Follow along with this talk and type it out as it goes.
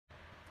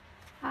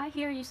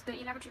Here is the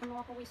electric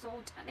lock we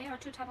sold. There are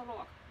two types of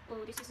lock.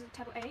 This is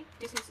type A,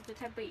 this is the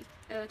type B.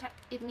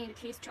 It needs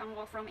keys to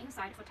unlock from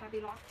inside for type B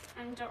lock.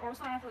 And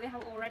also we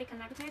have already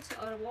connected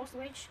a wall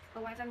switch, a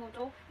Wi-Fi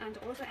module, and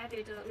also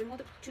added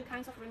two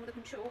kinds of remote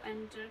control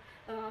and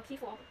key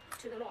fob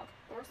to the lock.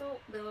 Also,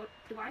 the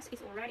device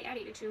is already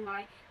added to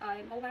my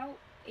mobile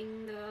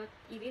in the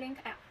EV-Link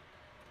app.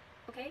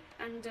 Okay,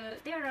 and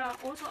there are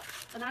also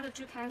another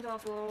two kinds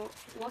of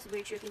wall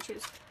switch you can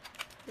choose.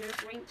 There are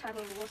three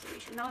types of wall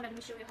switch. Now let me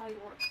show you how it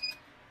works.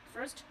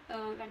 First,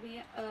 let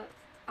me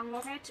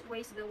unlock it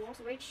with the wall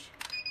switch.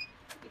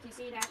 You can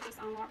see that it's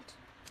unlocked.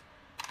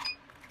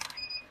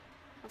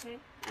 Okay,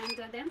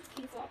 and then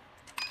key fob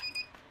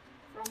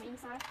from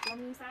inside,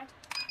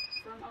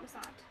 from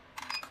outside.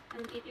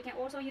 And you can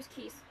also use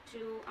keys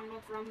to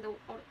unlock from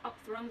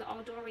the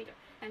outdoor reader,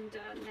 and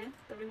then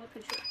the remote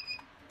control.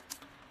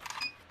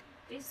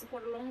 This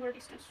support longer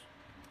distance.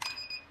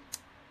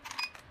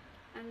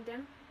 And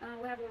then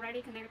we have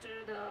already connected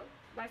the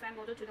Wi-Fi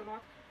module to the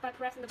lock. By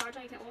pressing the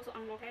button, you can also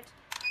unlock it.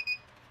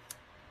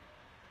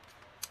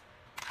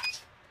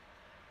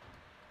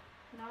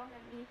 Now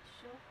let me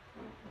show.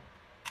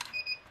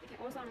 You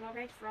can also unlock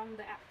it from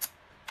the app.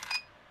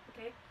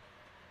 Okay.